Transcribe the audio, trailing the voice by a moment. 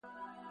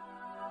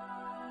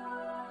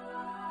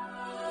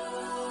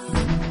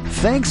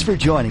Thanks for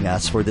joining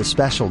us for the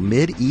special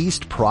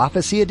Mid-East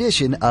Prophecy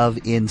edition of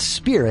In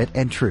Spirit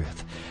and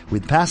Truth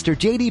with Pastor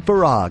J.D.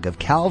 Farag of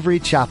Calvary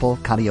Chapel,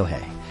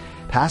 Kaneohe.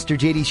 Pastor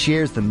J.D.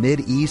 shares the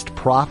Mid-East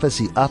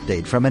Prophecy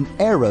update from an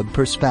Arab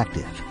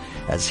perspective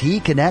as he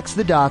connects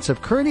the dots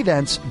of current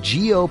events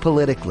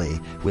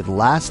geopolitically with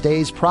last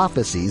days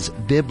prophecies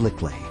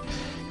biblically.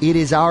 It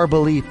is our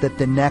belief that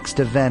the next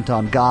event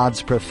on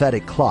God's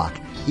prophetic clock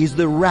is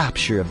the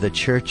rapture of the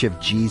Church of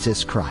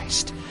Jesus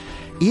Christ.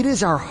 It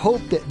is our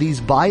hope that these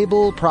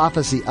Bible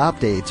prophecy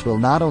updates will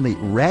not only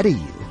ready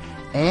you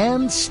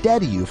and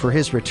steady you for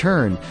His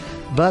return,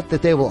 but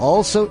that they will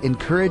also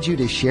encourage you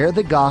to share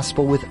the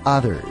gospel with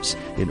others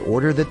in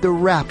order that the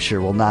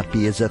rapture will not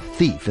be as a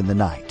thief in the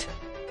night.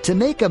 To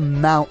make a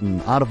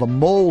mountain out of a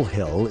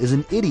molehill is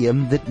an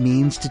idiom that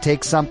means to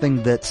take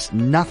something that's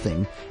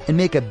nothing and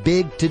make a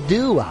big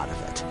to-do out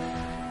of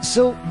it.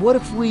 So what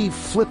if we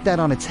flip that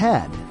on its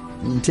head?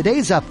 In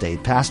today's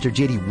update, Pastor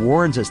J.D.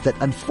 warns us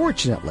that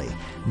unfortunately,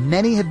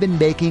 many have been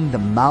making the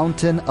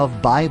mountain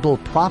of Bible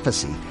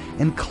prophecy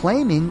and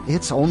claiming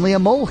it's only a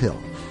molehill.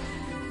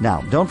 Now,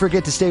 don't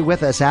forget to stay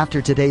with us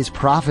after today's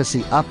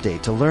prophecy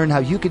update to learn how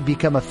you could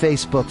become a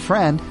Facebook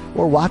friend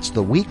or watch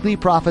the weekly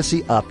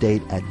prophecy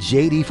update at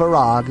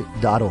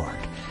jdfarag.org.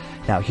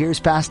 Now, here's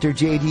Pastor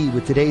J.D.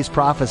 with today's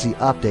prophecy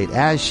update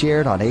as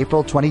shared on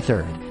April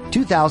 23rd,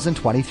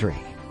 2023.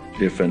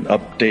 If an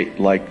update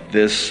like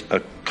this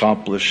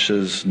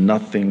accomplishes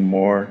nothing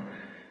more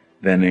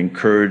than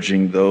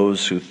encouraging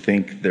those who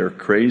think they're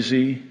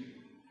crazy,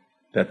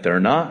 that they're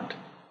not,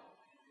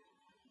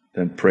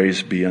 then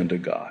praise be unto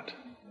God.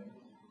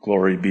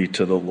 Glory be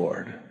to the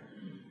Lord.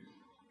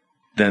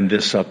 Then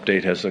this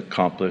update has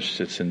accomplished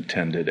its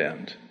intended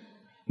end.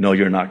 No,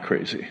 you're not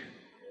crazy.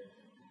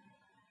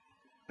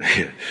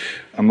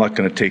 I'm not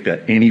going to take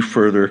that any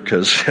further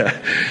because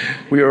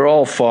we are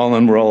all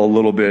fallen. We're all a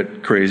little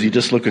bit crazy.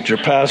 Just look at your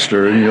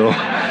pastor and you'll...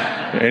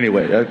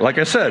 Anyway, like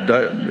I said,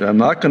 I'm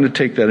not going to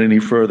take that any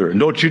further. And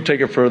don't you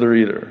take it further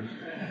either.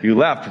 You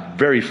laughed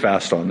very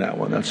fast on that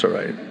one. That's all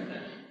right.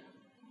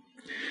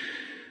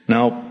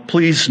 Now,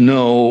 please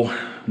know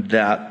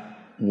that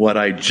what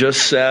I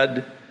just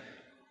said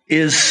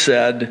is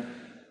said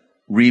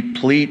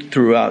replete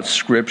throughout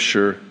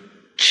Scripture,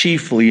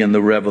 chiefly in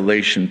the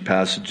Revelation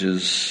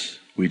passages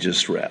we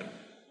just read.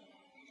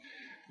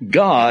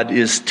 God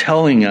is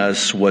telling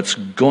us what's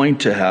going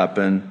to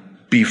happen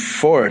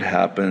before it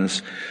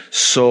happens,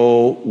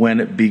 so when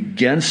it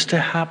begins to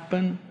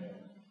happen,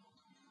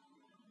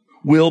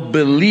 we'll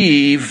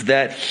believe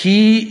that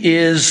He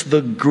is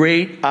the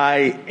great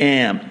I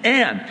am.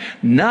 And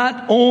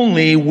not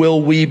only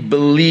will we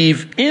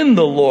believe in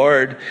the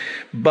Lord,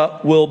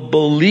 but we'll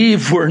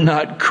believe we're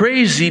not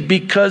crazy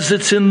because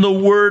it's in the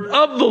word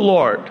of the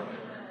Lord.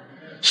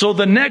 So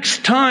the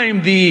next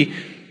time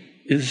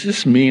is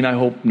this mean? I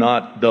hope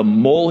not. The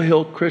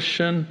molehill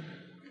Christian,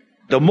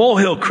 the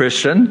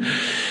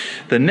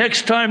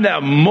next time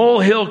that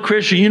molehill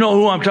Christian, you know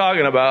who I'm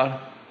talking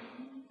about,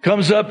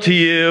 comes up to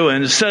you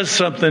and says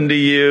something to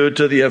you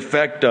to the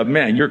effect of,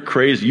 man, you're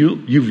crazy.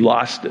 You've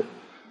lost it.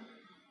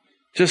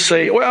 Just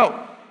say,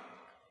 well,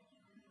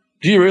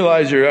 do you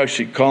realize you're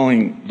actually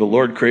calling the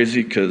Lord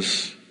crazy?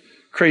 Because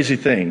crazy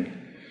thing.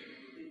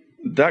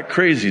 That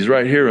crazy is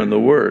right here in the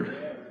Word.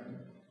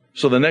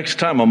 So the next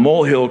time a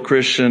molehill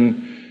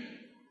Christian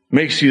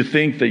makes you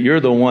think that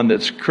you're the one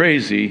that's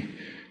crazy,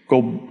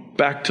 go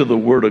back to the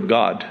Word of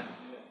God.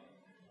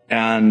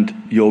 And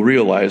you'll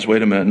realize,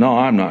 wait a minute, no,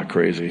 I'm not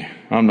crazy.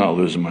 I'm not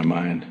losing my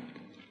mind.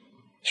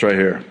 It's right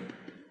here.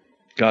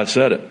 God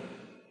said it.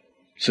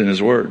 It's in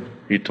His Word.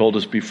 He told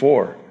us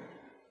before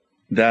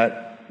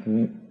that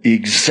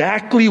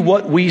exactly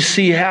what we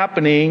see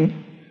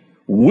happening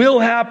will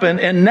happen,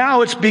 and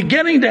now it's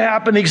beginning to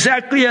happen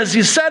exactly as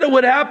He said it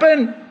would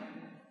happen.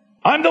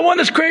 I'm the one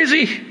that's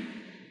crazy.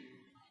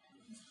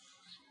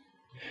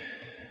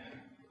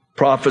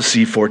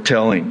 Prophecy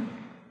foretelling.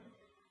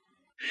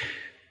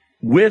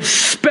 With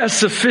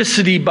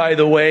specificity, by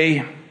the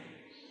way,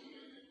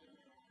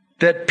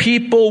 that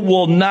people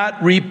will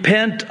not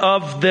repent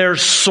of their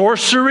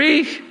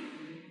sorcery.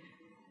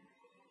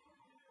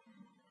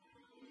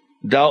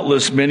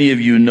 Doubtless many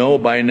of you know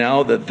by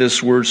now that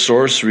this word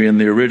sorcery in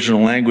the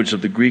original language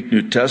of the Greek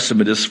New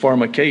Testament is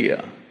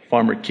pharmakeia,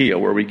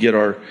 where we get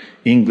our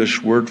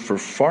English word for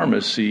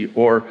pharmacy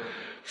or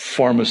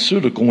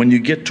pharmaceutical. When you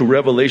get to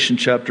Revelation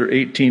chapter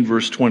 18,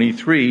 verse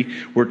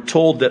 23, we're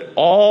told that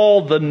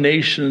all the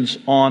nations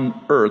on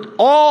earth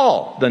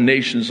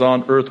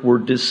were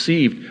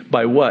deceived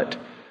by what?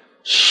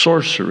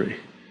 Sorcery.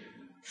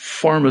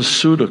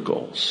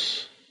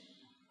 Pharmaceuticals.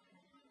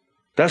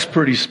 That's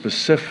pretty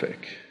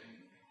specific.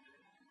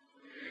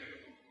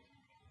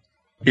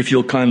 If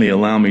you'll kindly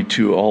allow me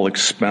to, I'll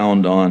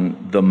expound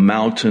on the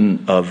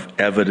mountain of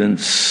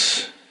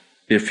evidence,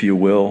 if you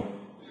will,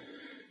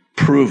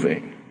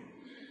 proving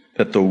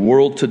that the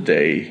world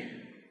today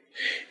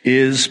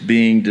is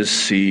being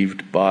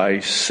deceived by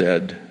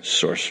said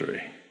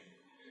sorcery.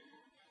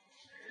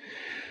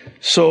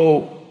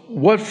 So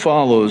what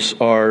follows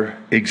are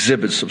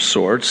exhibits of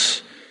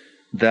sorts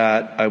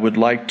that I would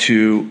like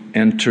to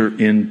enter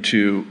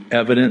into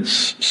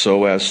evidence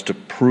so as to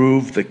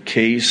prove the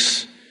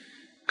case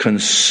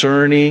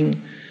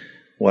concerning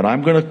what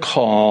I'm going to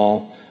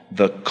call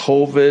the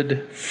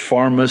COVID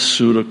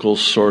pharmaceutical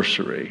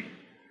sorcery.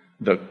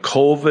 The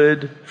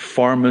COVID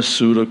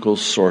pharmaceutical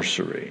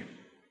sorcery.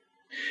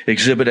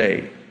 Exhibit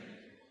A.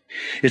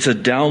 It's a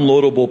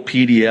downloadable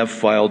PDF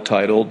file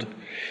titled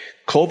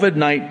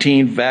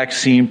COVID-19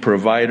 Vaccine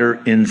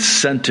Provider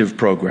Incentive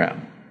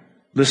Program.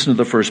 Listen to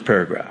the first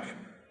paragraph.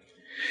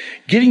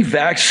 Getting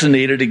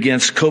vaccinated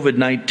against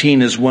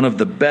COVID-19 is one of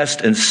the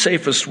best and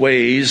safest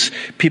ways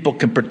people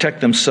can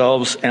protect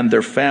themselves and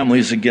their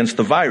families against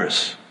the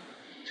virus.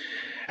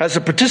 As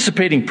a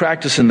participating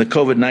practice in the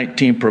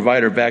COVID-19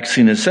 Provider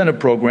Vaccine Incentive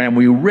Program,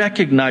 we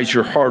recognize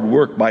your hard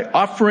work by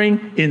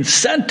offering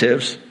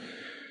incentives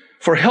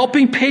for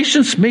helping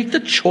patients make the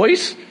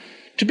choice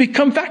to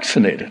become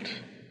vaccinated.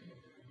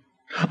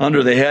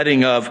 Under the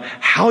heading of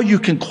how you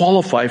can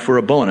qualify for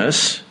a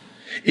bonus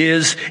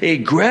is a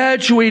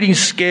graduating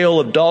scale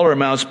of dollar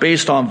amounts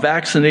based on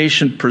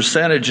vaccination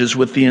percentages,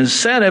 with the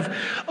incentive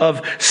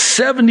of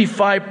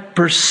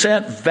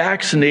 75%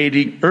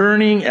 vaccinating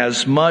earning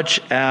as much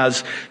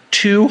as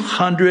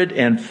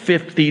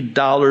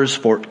 $250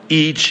 for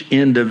each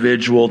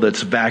individual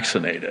that's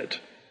vaccinated.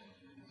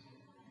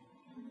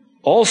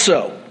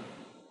 Also,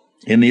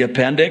 in the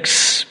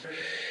appendix,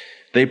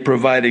 they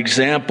provide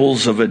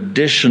examples of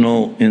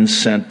additional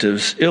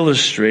incentives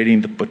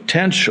illustrating the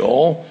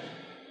potential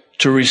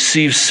to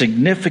receive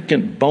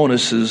significant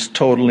bonuses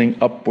totaling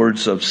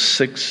upwards of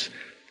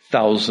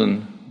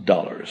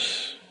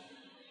 $6,000.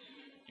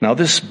 Now,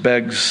 this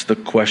begs the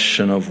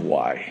question of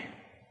why.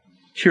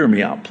 Hear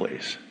me out,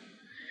 please.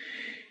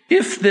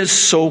 If this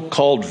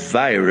so-called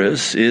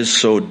virus is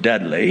so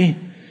deadly,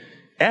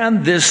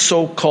 and this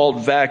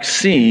so-called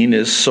vaccine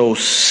is so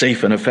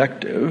safe and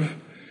effective,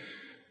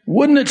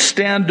 wouldn't it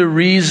stand to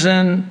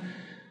reason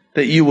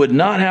that you would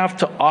not have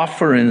to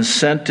offer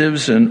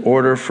incentives in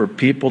order for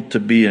people to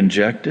be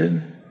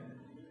injected?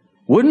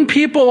 Wouldn't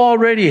people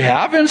already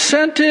have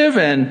incentive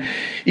and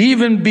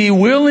even be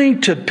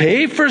willing to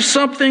pay for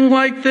something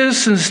like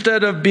this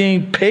instead of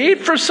being paid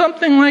for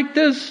something like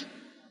this?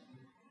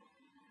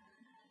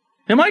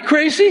 Am I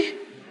crazy?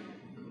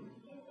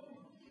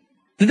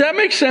 Did that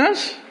make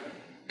sense?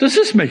 Does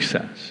this make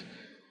sense?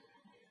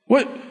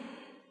 What?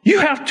 You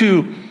have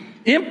to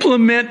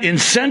implement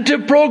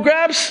incentive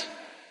programs?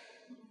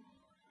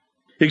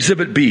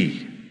 Exhibit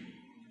B.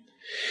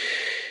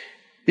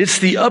 It's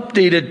the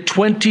updated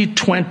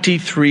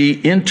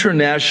 2023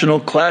 International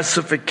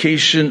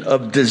Classification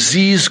of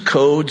Disease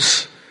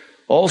Codes,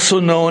 also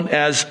known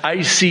as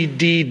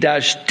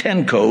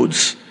ICD-10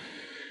 codes,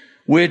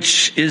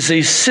 which is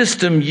a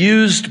system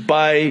used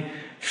by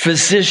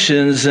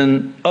physicians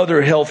and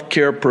other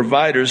healthcare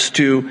providers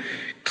to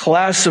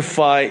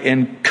classify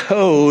and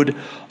code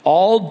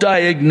all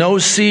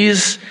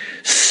diagnoses,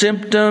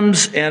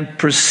 symptoms, and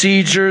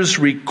procedures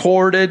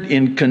recorded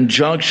in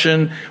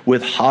conjunction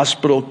with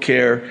hospital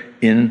care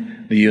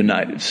in the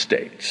United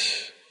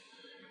States.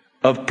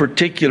 Of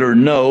particular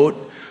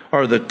note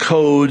are the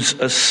codes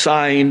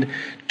assigned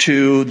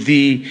to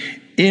the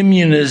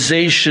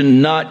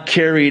immunization not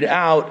carried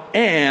out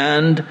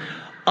and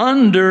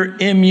under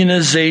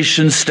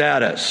immunization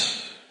status.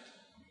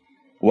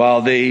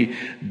 While they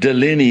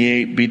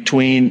delineate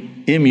between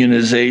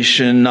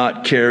immunization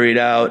not carried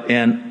out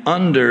and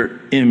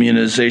under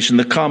immunization,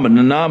 the common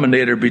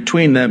denominator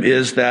between them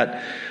is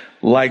that,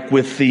 like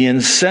with the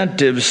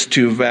incentives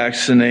to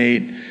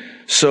vaccinate,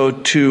 so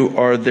too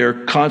are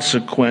there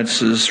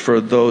consequences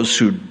for those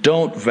who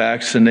don't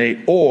vaccinate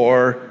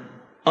or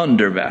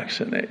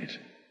under-vaccinate.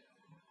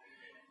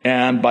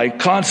 And by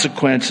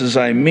consequences,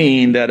 I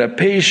mean that a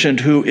patient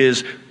who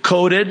is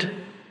coded,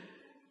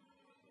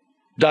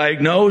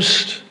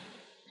 diagnosed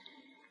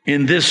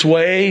in this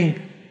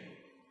way,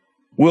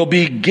 will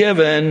be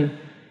given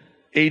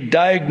a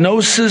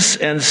diagnosis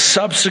and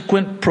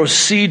subsequent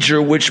procedure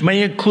which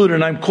may include,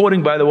 and I'm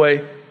quoting by the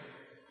way,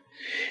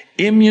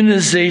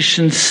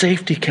 immunization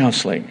safety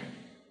counseling.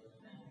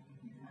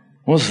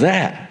 What's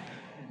that?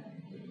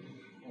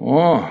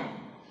 Oh,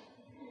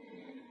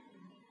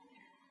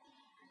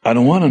 I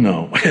don't want to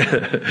know.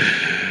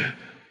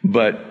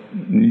 But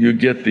you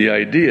get the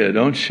idea,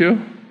 don't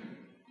you?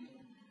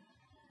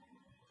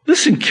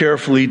 Listen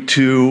carefully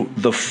to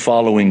the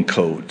following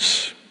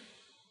codes.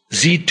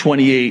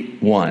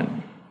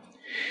 Z28-1.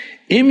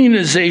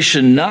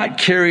 Immunization not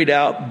carried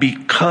out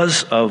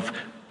because of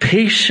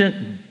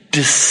patient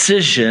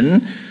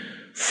decision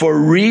for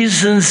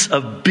reasons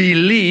of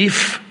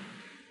belief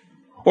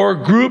or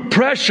group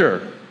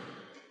pressure.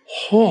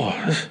 Oh.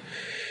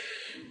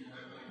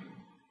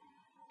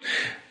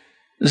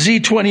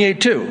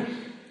 Z28-2.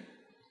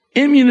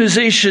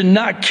 Immunization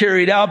not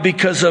carried out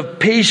because of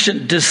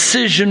patient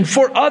decision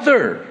for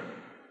other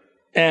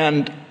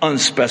and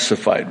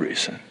unspecified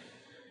reason.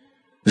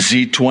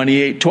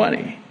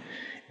 Z28-20.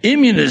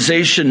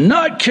 Immunization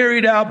not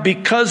carried out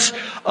because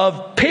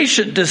of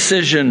patient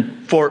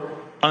decision for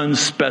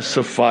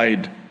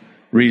unspecified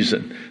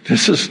reason.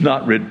 This is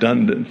not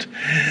redundant.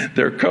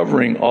 They're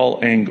covering all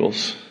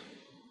angles.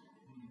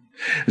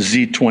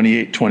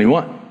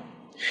 Z2821.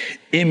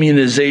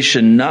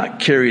 Immunization not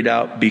carried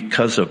out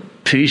because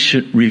of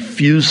patient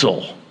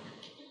refusal.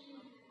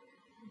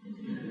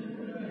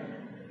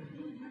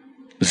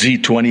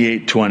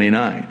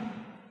 Z2829.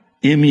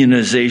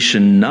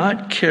 Immunization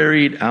not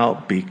carried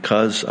out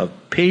because of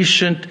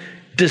patient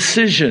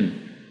decision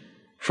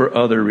for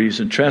other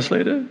reason.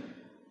 Translated?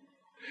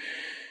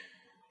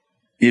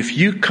 If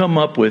you come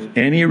up with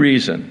any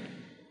reason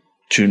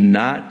to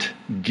not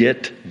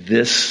get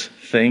this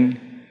thing,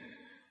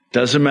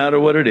 doesn't matter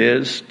what it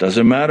is,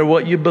 doesn't matter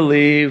what you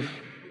believe,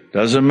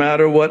 doesn't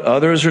matter what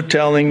others are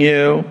telling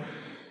you,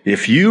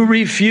 if you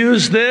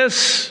refuse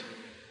this,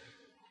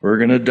 we're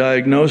going to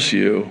diagnose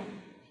you.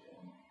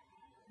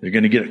 You're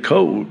going to get a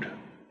code.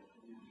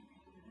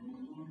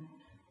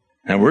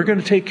 And we're going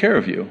to take care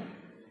of you.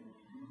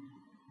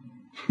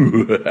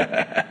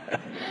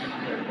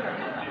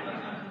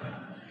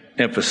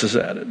 Emphasis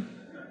added.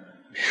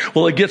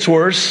 Well, it gets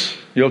worse.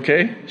 You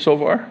okay so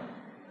far?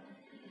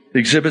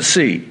 Exhibit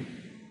C.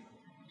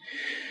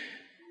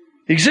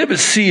 Exhibit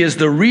C is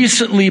the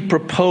recently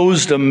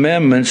proposed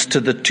amendments to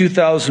the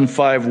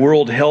 2005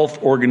 World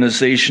Health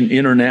Organization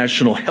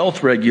International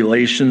Health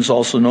Regulations,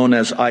 also known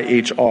as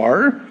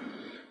IHR.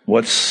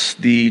 What's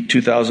the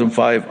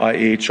 2005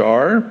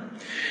 IHR?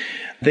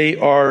 They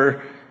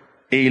are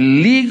a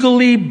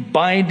legally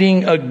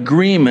binding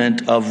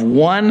agreement of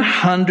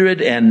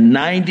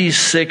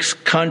 196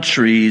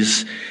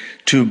 countries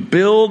to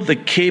build the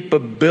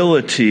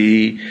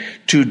capability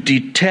to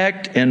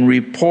detect and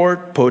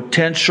report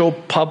potential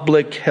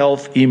public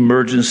health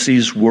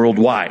emergencies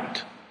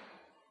worldwide.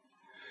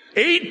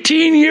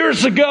 18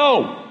 years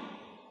ago,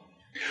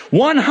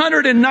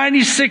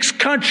 196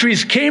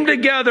 countries came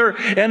together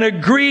and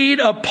agreed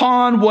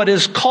upon what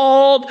is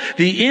called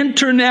the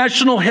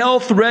International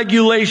Health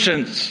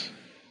Regulations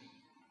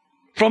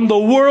from the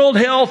World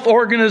Health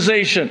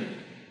Organization.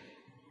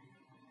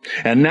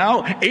 And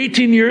now,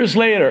 18 years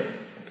later,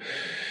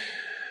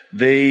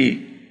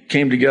 they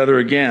came together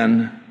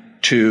again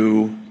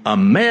to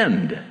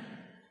amend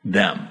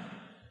them.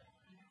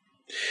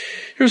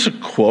 Here's a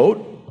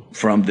quote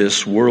from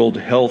this World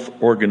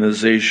Health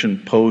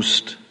Organization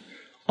post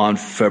on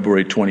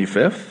February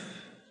 25th.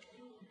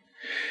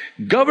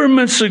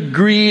 Governments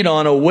agreed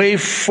on a way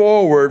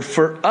forward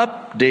for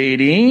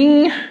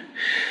updating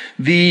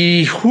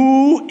the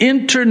WHO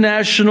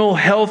International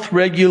Health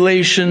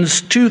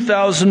Regulations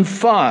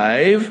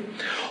 2005,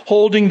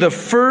 holding the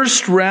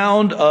first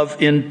round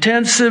of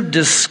intensive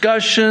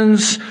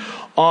discussions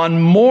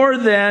on more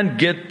than,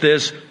 get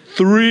this,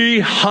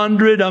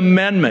 300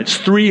 amendments,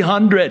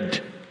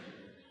 300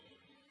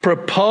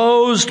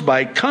 proposed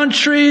by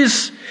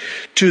countries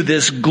to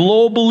this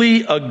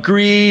globally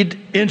agreed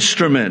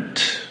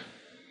instrument.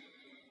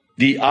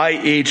 The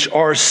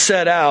IHR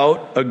set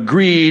out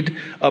agreed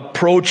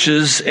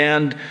approaches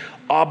and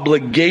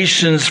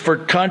obligations for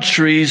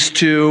countries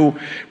to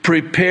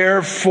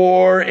prepare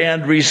for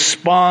and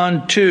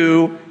respond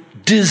to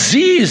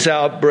disease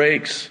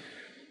outbreaks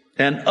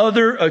and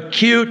other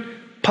acute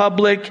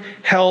public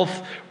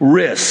health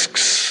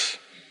risks.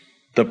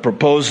 The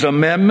proposed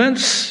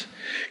amendments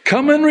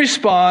come in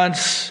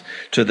response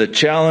to the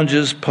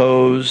challenges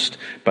posed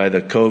by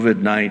the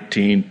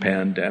COVID-19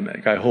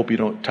 pandemic. I hope you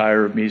don't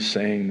tire of me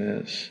saying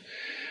this,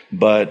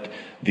 but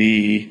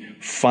the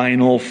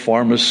final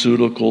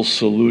pharmaceutical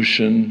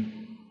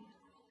solution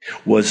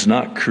was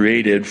not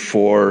created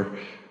for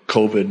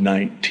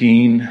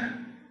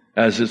COVID-19,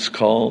 as it's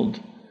called.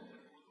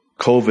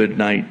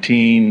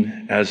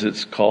 COVID-19, as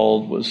it's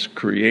called, was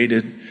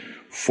created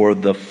for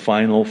the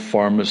final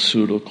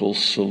pharmaceutical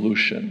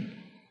solution.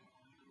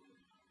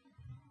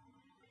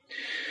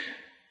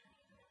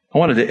 I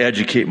wanted to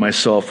educate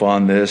myself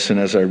on this, and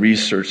as I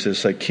researched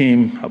this, I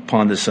came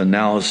upon this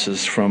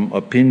analysis from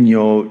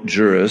Opinio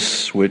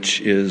Juris,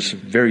 which is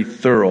very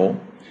thorough,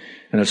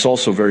 and it's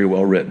also very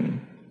well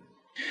written.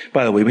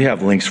 By the way, we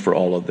have links for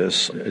all of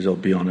this. It'll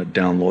be on a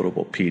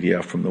downloadable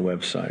PDF from the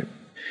website.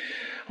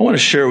 I want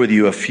to share with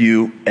you a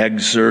few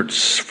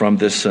excerpts from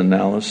this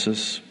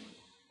analysis.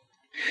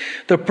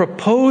 The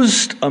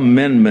proposed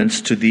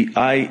amendments to the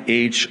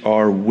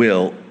IHR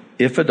will,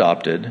 if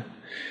adopted,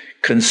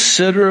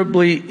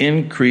 considerably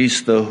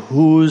increase the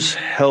WHO's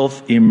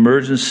health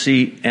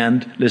emergency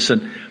and,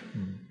 listen,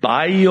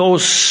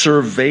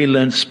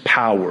 biosurveillance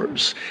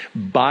powers.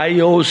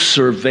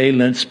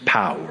 Biosurveillance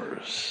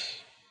powers.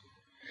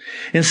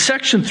 In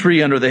section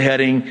 3, under the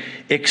heading,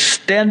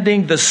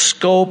 extending the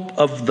scope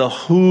of the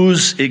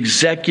WHO's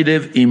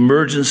executive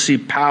emergency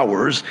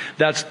powers,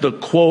 that's the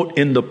quote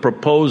in the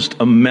proposed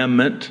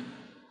amendment,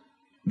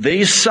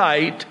 they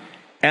cite,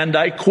 and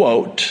I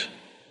quote,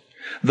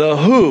 the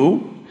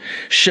WHO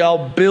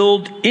shall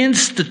build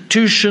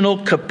institutional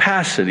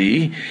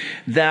capacity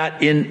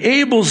that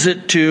enables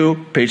it to,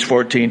 page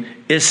 14,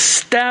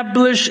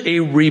 establish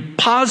a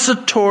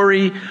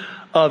repository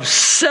of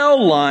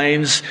cell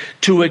lines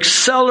to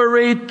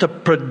accelerate the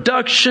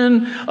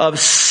production of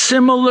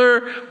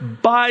similar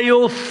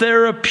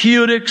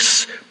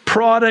biotherapeutics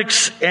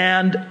products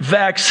and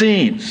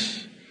vaccines.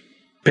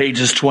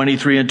 Pages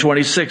 23 and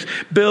 26.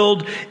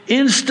 Build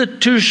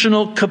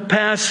institutional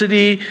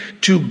capacity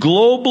to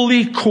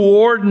globally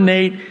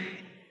coordinate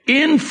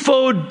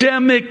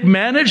infodemic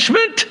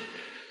management.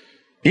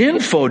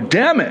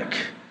 Infodemic.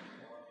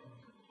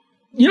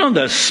 You know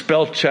the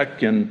spell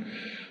check in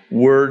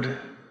Word?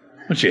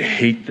 Don't you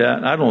hate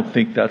that? I don't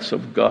think that's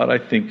of God. I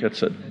think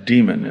it's a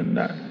demon in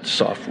that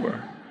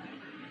software.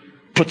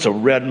 Puts a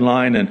red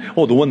line and,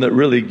 the one that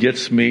really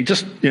gets me,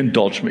 just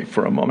indulge me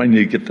for a moment. I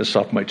need to get this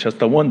off my chest.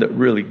 The one that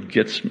really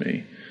gets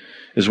me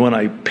is when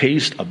I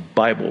paste a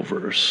Bible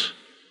verse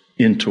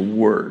into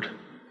Word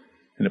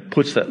and it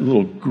puts that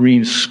little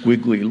green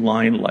squiggly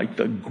line like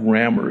the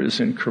grammar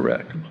is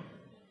incorrect.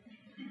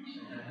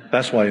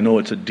 That's why I know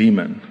it's a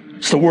demon.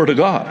 It's the Word of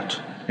God.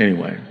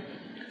 Anyway.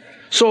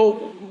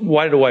 So,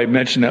 why do I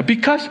mention that?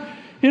 Because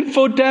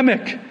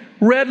infodemic,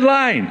 red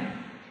line,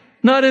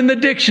 not in the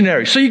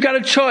dictionary. So you got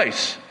a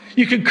choice.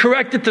 You can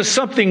correct it to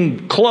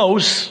something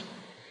close,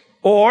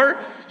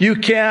 or you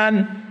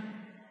can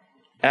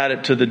add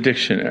it to the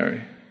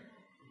dictionary.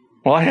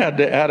 Well, I had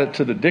to add it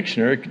to the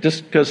dictionary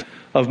just because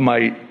of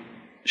my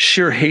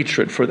sheer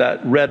hatred for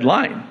that red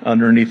line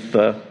underneath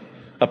the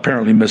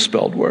apparently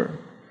misspelled word.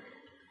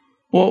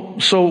 Well,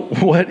 so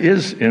what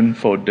is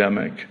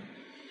infodemic?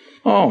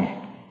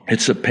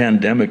 It's a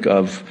pandemic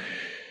of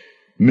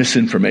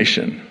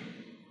misinformation,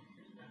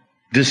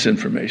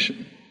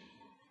 disinformation.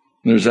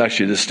 There's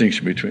actually a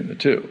distinction between the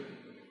two.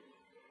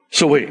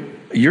 So wait,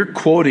 you're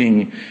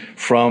quoting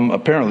from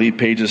apparently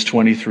pages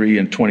 23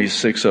 and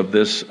 26 of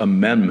this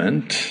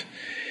amendment,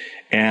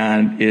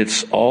 and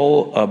it's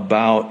all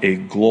about a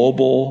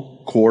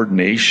global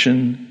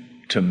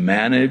coordination to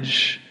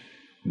manage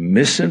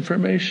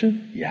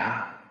misinformation?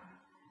 Yeah.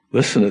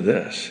 Listen to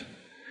this.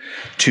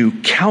 To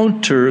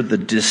counter the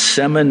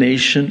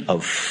dissemination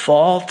of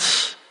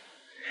false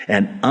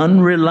and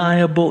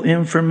unreliable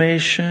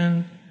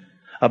information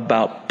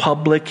about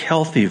public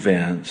health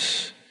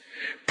events,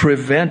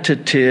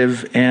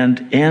 preventative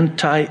and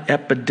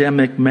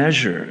anti-epidemic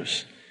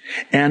measures,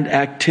 and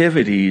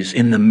activities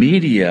in the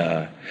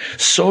media,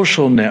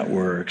 social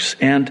networks,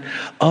 and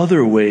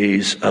other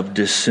ways of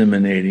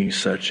disseminating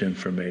such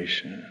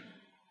information.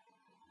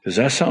 Does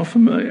that sound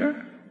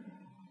familiar?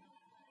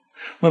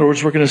 In other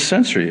words, we're going to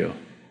censor you.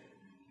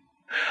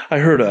 I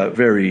heard a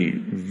very,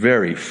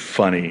 very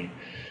funny,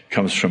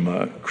 comes from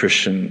a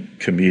Christian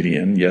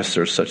comedian. Yes,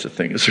 there's such a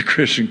thing as a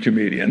Christian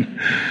comedian.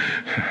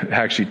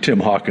 Actually, Tim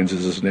Hawkins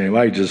is his name.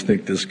 I just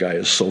think this guy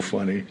is so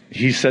funny.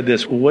 He said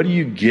this, what do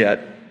you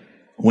get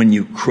when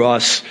you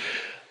cross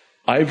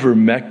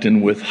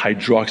ivermectin with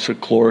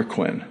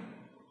hydroxychloroquine?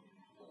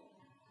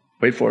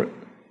 Wait for it.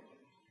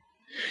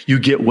 You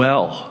get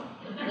well.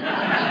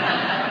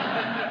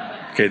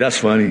 Okay, that's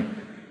funny.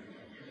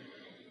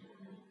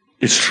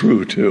 It's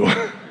true, too.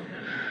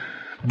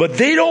 But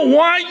they don't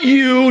want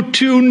you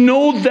to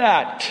know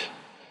that.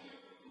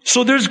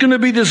 So there's going to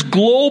be this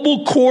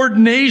global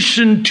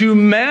coordination to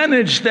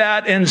manage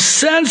that and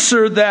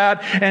censor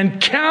that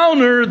and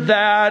counter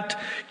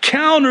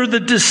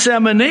the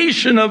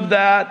dissemination of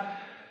that,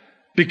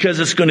 because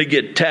it's going to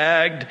get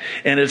tagged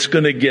and it's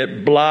going to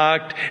get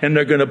blocked and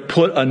they're going to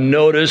put a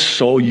notice.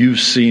 So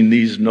you've seen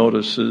these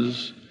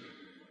notices.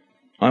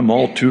 I'm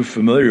all too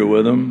familiar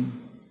with them.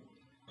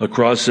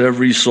 Across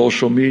every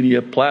social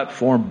media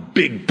platform,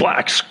 big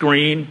black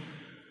screen.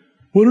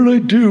 What did I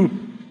do?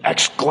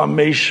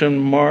 Exclamation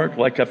mark,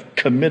 like I've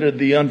committed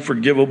the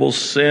unforgivable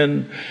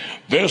sin.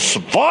 This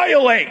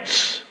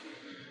violates.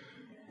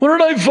 What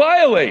did I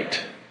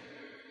violate?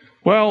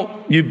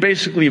 Well, you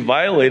basically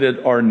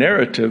violated our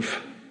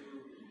narrative.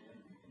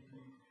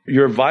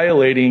 You're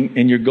violating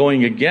and you're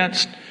going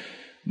against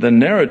the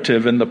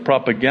narrative and the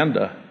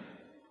propaganda.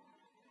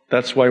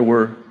 That's why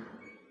we're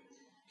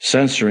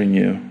censoring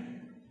you.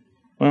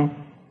 Well,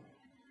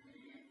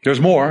 there's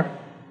more.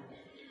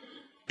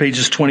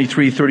 Pages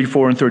 23,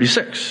 34, and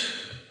 36.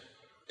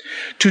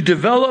 To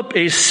develop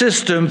a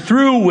system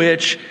through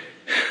which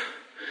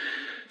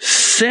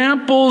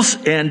samples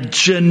and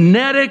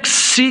genetic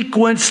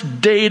sequence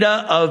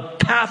data of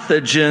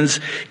pathogens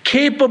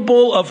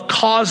capable of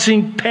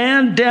causing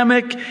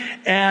pandemic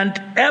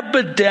and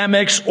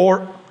epidemics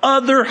or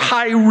other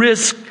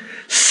high-risk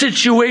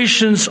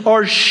situations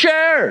are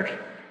shared.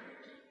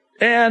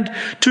 And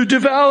to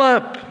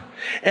develop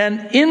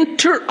an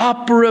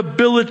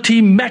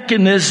interoperability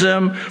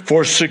mechanism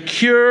for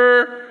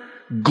secure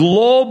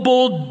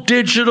global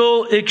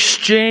digital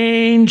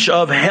exchange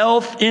of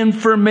health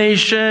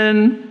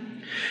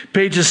information,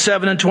 pages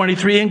 7 and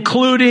 23,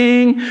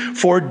 including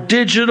for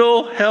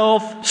digital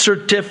health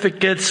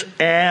certificates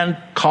and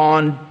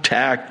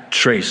contact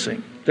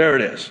tracing. There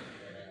it is.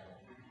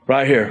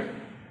 Right here.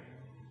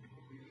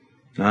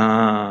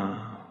 I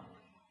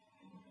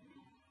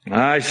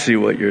see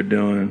what you're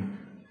doing.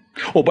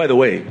 Oh, by the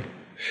way,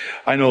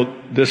 I know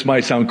this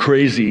might sound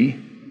crazy,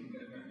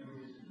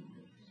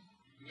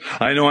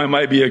 I know I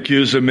might be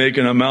accused of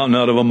making a mountain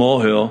out of a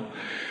molehill,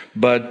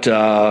 but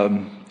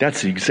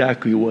that's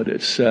exactly what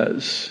it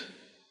says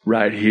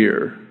right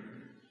here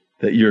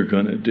that you're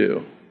going to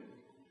do.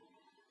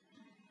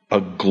 A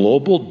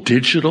global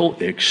digital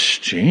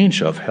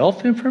exchange of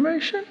health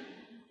information?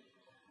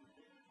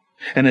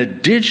 And a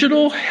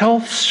digital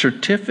health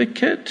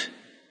certificate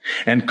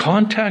and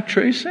contact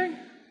tracing?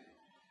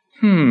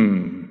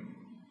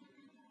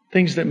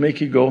 Things that make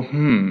you go,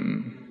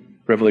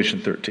 Revelation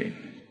 13.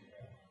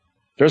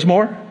 There's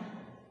more?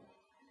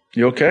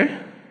 You okay?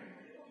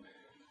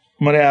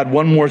 I'm going to add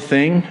one more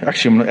thing.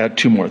 Actually, I'm going to add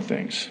two more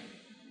things.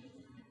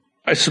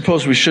 I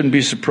suppose we shouldn't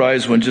be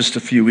surprised when just a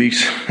few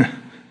weeks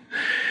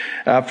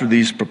after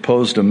these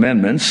proposed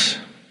amendments,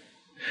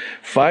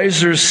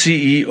 Pfizer's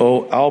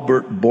CEO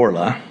Albert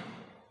Bourla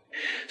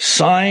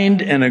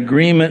signed an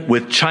agreement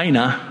with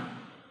China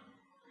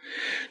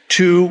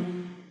to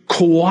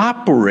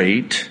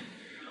cooperate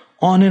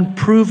on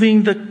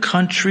improving the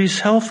country's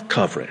health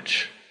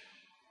coverage.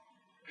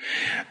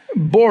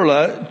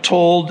 Bourla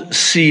told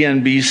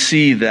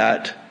CNBC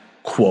that,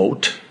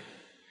 quote,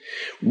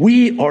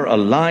 "We are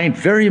aligned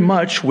very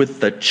much with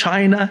the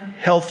China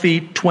Healthy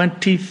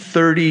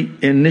 2030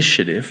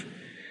 initiative,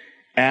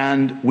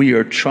 and we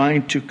are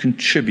trying to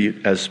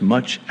contribute as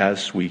much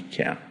as we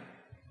can."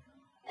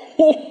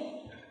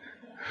 Oh,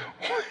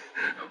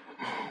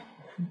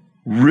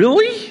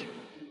 really?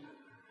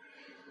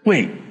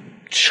 Wait,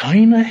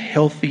 China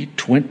Healthy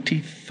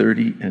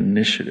 2030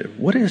 initiative.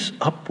 What is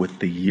up with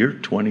the year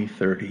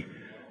 2030?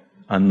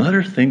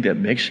 Another thing that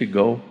makes you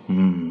go,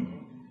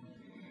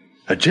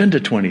 Agenda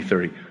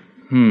 2030.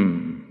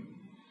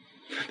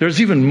 There's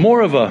even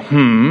more of a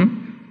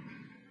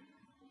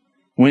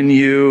when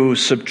you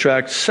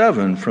subtract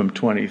 7 from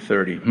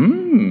 2030.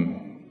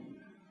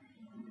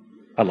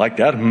 I like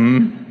that.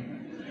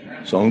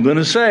 So I'm going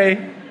to say,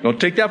 don't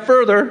take that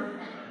further.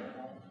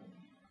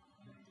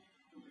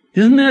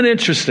 Isn't that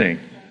interesting?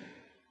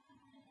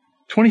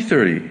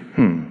 2030.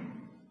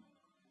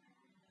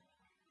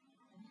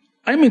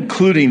 I'm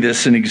including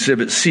this in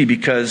Exhibit C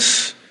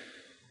because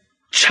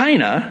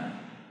China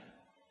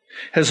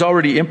has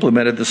already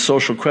implemented the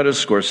social credit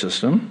score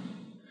system,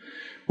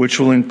 which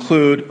will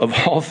include, of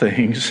all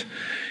things,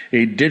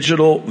 a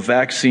digital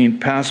vaccine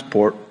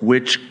passport,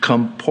 which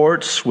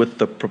comports with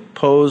the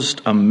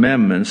proposed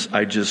amendments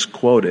I just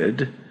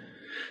quoted,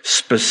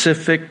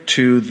 specific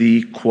to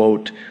the,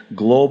 quote,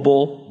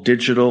 global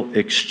digital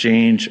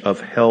exchange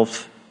of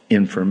health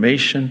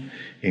information,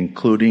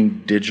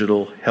 including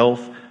digital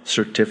health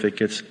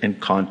certificates and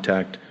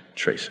contact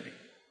tracing.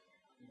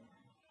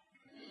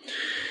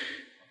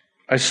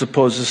 I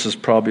suppose this is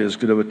probably as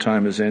good of a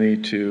time as any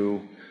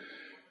to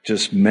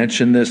just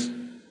mention this.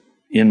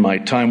 In my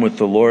time with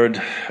the Lord,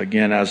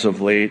 again, as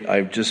of late,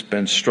 I've just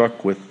been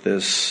struck with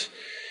this.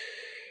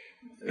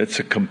 It's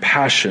a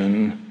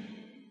compassion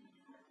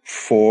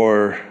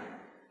for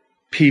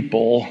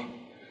people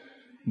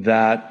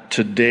that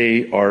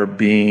today are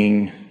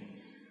being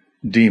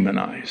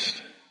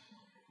demonized.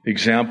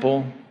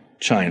 Example,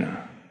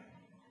 China.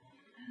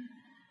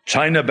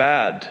 China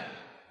bad.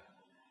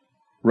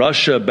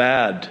 Russia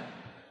bad.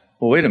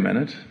 Well, wait a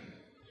minute.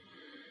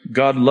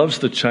 God loves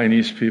the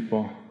Chinese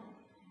people.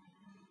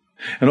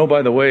 And oh,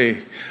 by the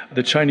way,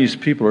 the Chinese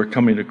people are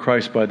coming to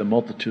Christ by the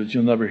multitudes.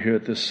 You'll never hear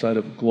it this side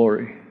of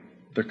glory.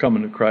 They're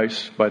coming to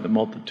Christ by the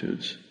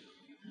multitudes.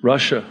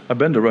 Russia, I've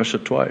been to Russia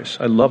twice.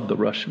 I love the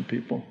Russian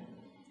people.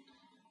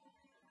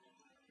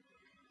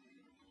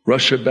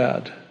 Russia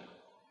bad.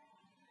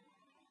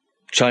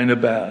 China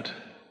bad.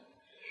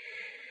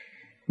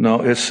 No,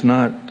 it's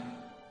not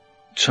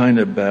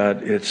China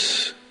bad.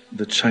 It's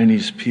the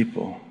Chinese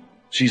people.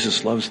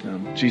 Jesus loves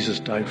them. Jesus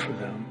died for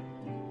them.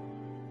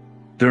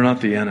 They're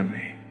not the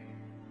enemy.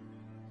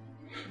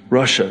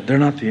 Russia, they're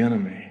not the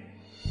enemy.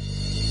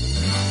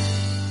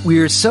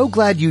 We're so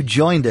glad you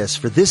joined us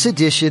for this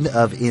edition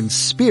of In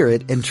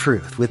Spirit and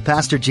Truth with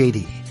Pastor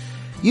JD.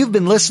 You've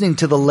been listening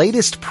to the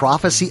latest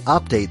prophecy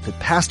update that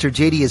Pastor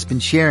JD has been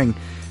sharing,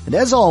 and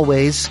as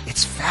always,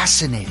 it's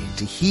fascinating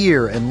to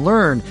hear and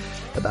learn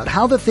about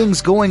how the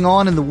things going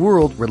on in the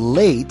world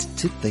relate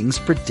to things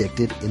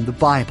predicted in the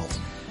Bible.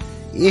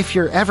 If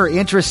you're ever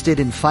interested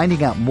in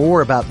finding out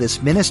more about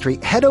this ministry,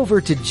 head over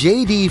to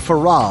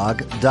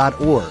jdfarag.org.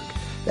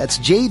 That's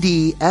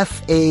jdfarag.org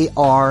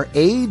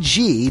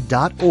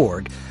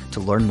to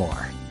learn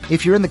more.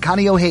 If you're in the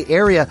Kaneohe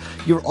area,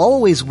 you're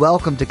always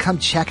welcome to come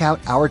check out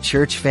our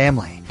church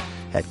family.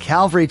 At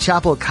Calvary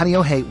Chapel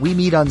Kaneohe, we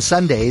meet on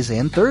Sundays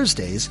and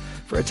Thursdays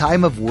for a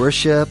time of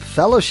worship,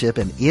 fellowship,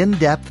 and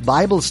in-depth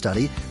Bible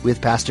study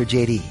with Pastor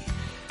JD.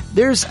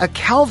 There's a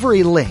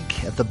Calvary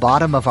link at the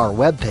bottom of our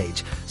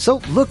webpage,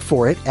 so look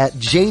for it at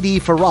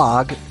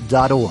jdfarag.org.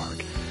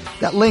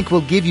 That link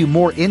will give you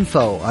more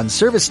info on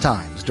service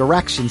times,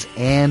 directions,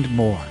 and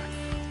more.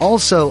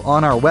 Also,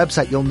 on our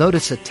website, you'll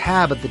notice a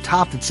tab at the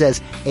top that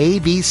says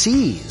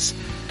ABCs.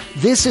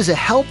 This is a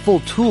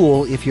helpful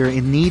tool if you're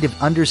in need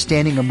of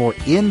understanding a more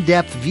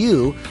in-depth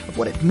view of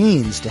what it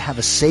means to have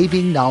a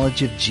saving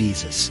knowledge of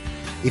Jesus.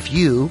 If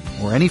you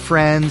or any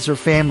friends or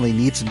family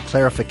need some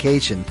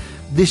clarification,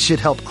 this should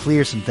help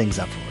clear some things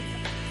up for you.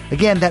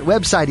 Again, that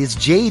website is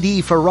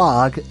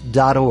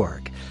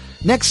jdfarag.org.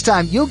 Next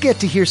time, you'll get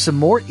to hear some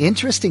more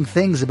interesting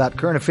things about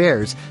current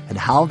affairs and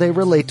how they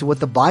relate to what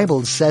the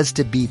Bible says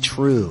to be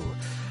true.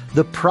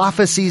 The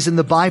prophecies in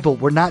the Bible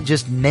were not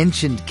just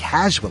mentioned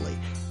casually.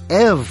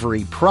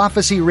 Every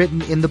prophecy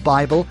written in the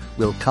Bible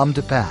will come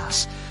to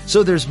pass.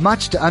 So there's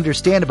much to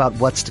understand about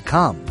what's to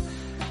come.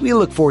 We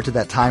look forward to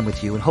that time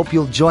with you and hope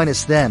you'll join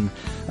us then.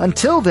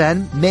 Until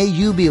then, may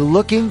you be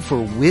looking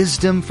for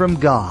wisdom from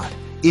God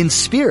in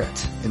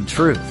spirit and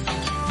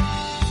truth.